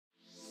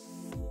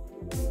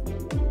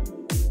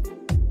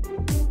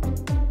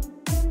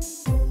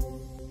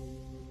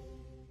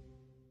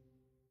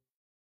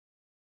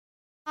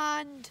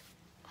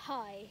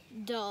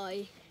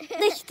Die.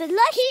 This the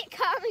last. Kate,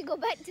 can't we go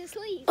back to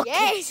sleep? Okay.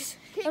 Yes.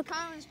 Kate, Okay.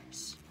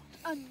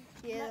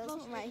 yeah,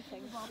 that's my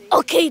thing.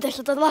 Okay, this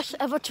is the last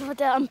ever truth or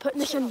dare. I'm putting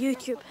this on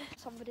YouTube.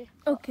 Somebody.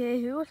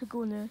 Okay, who wants to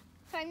go now?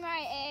 Fine,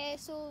 right.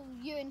 So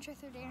you in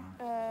truth or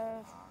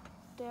dare?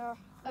 Dare.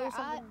 Or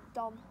Something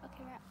dumb.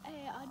 Okay,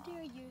 right. I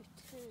dare you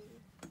to.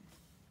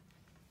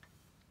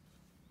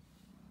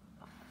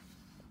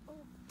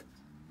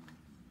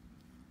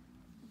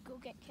 Go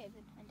get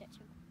Kevin and ditch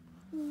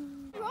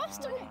him. Ross,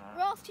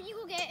 can you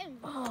go get him?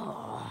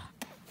 Oh.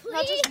 Please.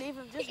 No, just leave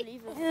him. Just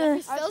leave him. Yeah.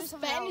 He's I'll still do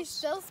something spitting. He's else.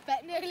 still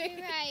spitting.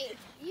 Right.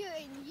 You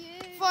and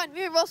you. Fine,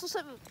 me and Russell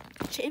sit in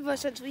the chamber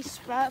since we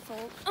spat for.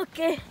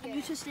 Okay. Yeah.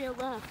 You should stay up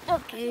there.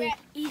 Okay. Right.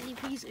 Easy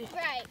peasy.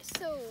 Right.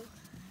 So.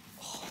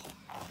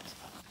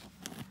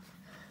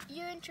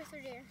 You in truth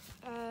or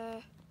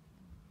dare?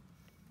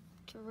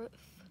 Truth.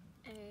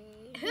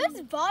 Who's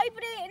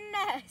vibrating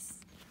this?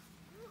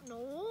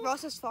 No.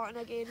 Ross is farting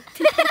again.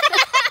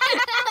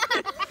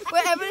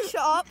 Wait, everyone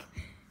shut up.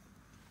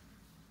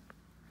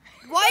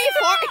 Why are you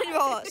farting,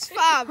 Ross?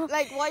 Fam,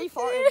 like, why are you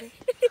farting?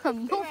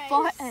 I'm not Right,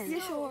 farting.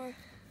 You sure?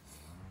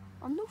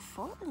 I'm not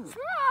farting.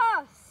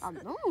 Ross. I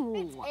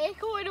know.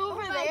 Echoing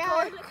over my there.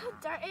 God, Look how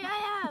dirty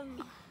I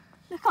am.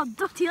 Look how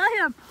dirty I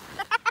am.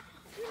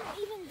 You're not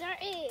even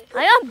dirty.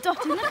 I am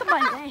dirty. Look at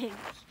my legs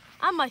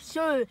and my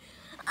shoe.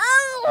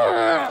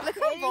 Ow! Look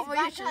how bummer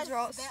you choose,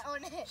 Ross.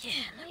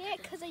 Yeah,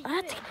 because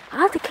I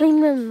have to clean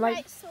them like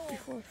Right, so.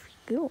 before we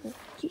go.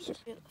 Jesus.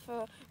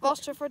 For Ross,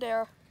 truth or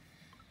dare?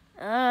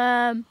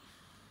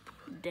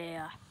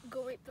 There.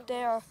 Go rape the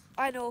Dare.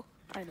 I know.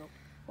 I know.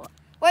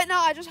 Wait, no,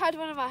 I just had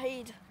one in my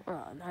head.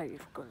 Oh, now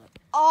you've got it.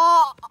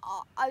 Oh,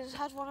 I just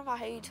had one in my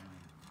head.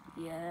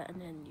 Yeah, and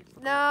then you.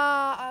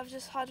 Nah, I've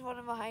just had one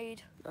in my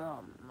head. Oh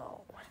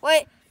no.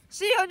 Wait,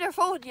 see on your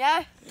phone,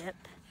 yeah? Yep.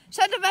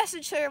 Send a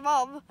message to your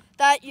mum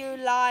that you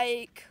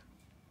like.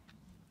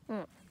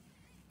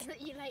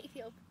 You like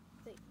the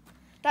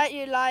That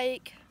you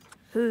like.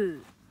 Who?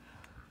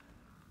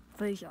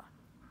 Fraser.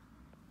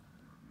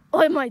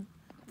 Oh, my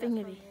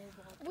thingy.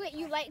 Wait,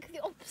 you like the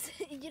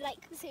opposite? You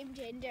like the same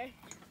gender?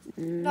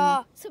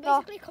 No. So no.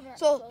 basically, come out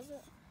So- of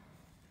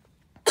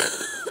the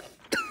closet.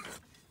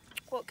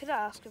 What could I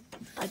ask him?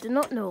 I do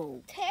not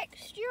know.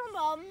 Text your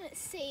mum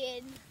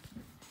saying.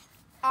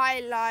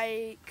 I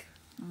like.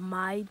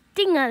 My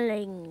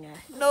dingaling.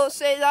 No,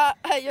 say that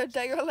your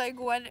dingerling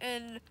went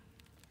in.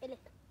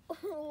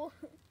 Oh.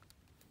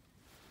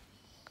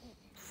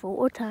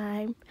 Photo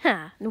time.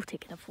 Ha, no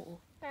taking a photo.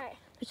 Right.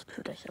 Let's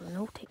put this on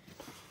no take.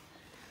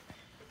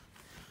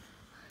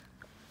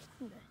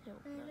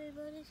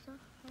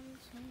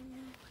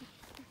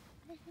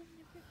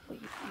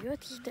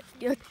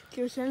 Wait,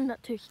 you're sending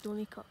that to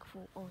Stony Cock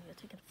photo. Oh, you're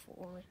taking a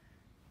photo of me.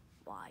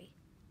 Why?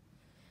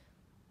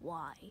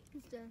 Why?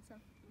 He's doing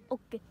something.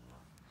 Okay.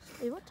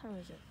 Hey, what time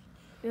is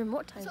it?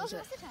 What time So is it?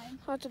 what's the time?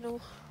 I don't know.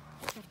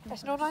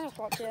 It's not 9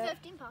 o'clock yet.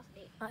 15 past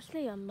 8.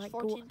 Actually, I might go.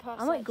 14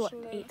 past I might go at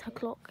actually. 8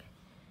 o'clock.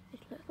 It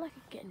looks like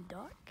it's getting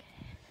dark.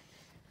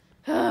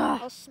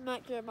 I'll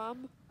smack your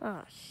mum.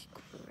 Ah,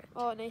 screw it.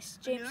 Oh, nice.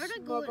 James You're to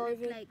go look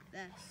Morgarvey. like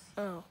this.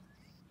 Oh.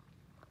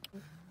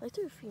 Let's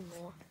do a few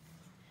more.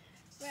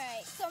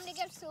 Right. Somebody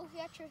give Sophie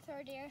a truth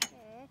or dare.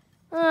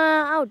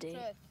 I'll do.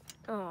 Truth.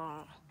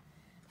 Oh.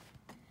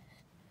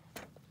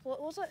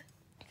 What was it?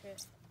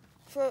 Truth.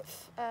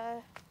 Truth.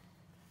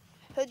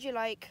 Who do you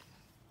like?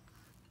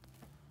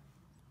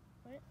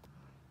 What?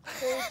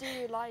 Who do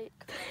you like?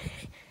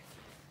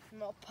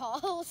 My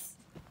pals.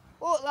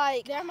 What,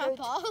 like? They're my who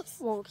d- pals.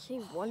 Well, see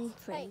one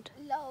friend.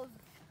 Like, love.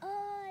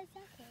 Oh, it's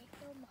okay.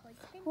 Oh, my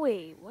husband.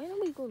 Wait, why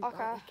don't we go Okay.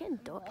 dark? It's getting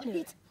dark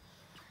now.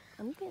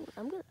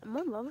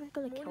 My mother's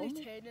gonna kill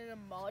me. 10 and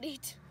I'm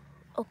married.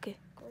 Okay.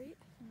 Great.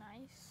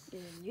 Nice. Yeah,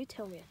 then you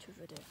tell me a truth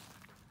or dare.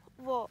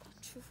 What?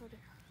 Truth or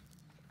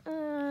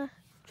dare?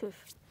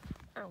 Truth.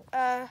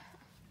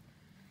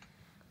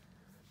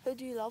 Who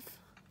do you love?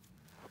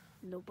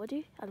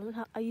 Nobody. I don't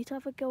have. I used to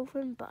have a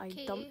girlfriend, but I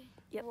dumped.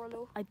 Yep.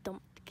 Rollo. I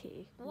dumped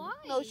Katie. Why?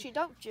 No, she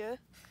dumped you.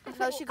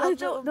 No, she I got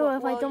don't know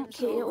if I dumped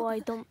Katie or I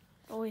dumped.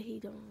 Or he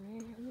dumped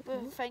me.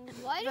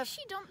 Why did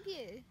she dump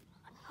you?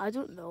 I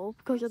don't know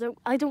because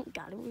I don't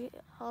gather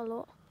a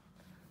lot.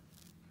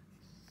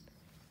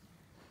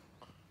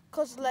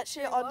 Because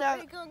literally on Why are there,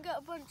 you going to get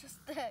a bunch of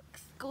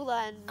sticks? go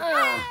then.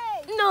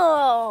 Hey!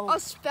 No. I'll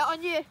spit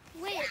on you.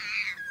 Wait,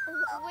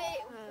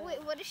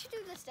 what did she do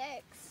with the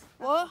sticks?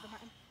 What?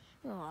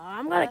 Oh,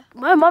 I'm gonna.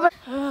 My mother.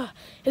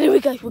 Anyway,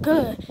 guys,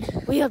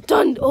 we have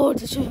done all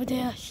the truth or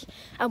dares,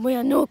 and we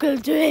are not gonna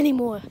do it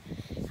anymore.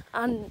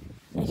 And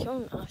it's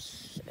on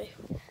us. You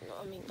know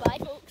what I mean? Bye,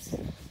 folks.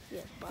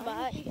 Yeah, bye.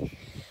 Bye.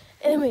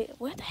 Anyway,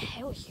 where the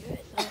hell is you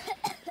at?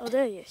 Oh,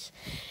 there he is.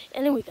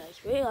 Anyway, guys,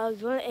 we are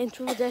going to end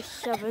Truth or Dare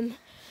 7,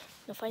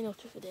 the final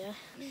Truth or Dare,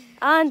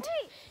 and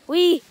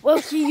we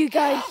will see you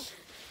guys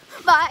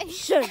Bye.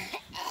 soon.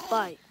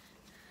 Bye.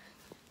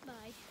 Bye.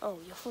 Oh,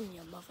 you're from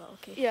your mother,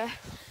 okay. Yeah.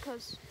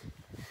 Because.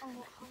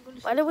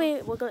 By the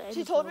way, we're going to end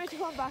She the told vlog. me to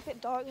come back at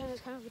dark and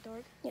it's kind of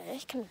dark. Yeah,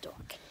 it's kind of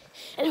dark.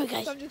 Anyway,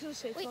 guys. So I'm just going to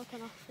say Wait. dark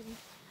enough.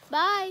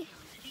 Bye.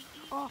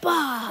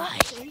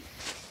 Bye.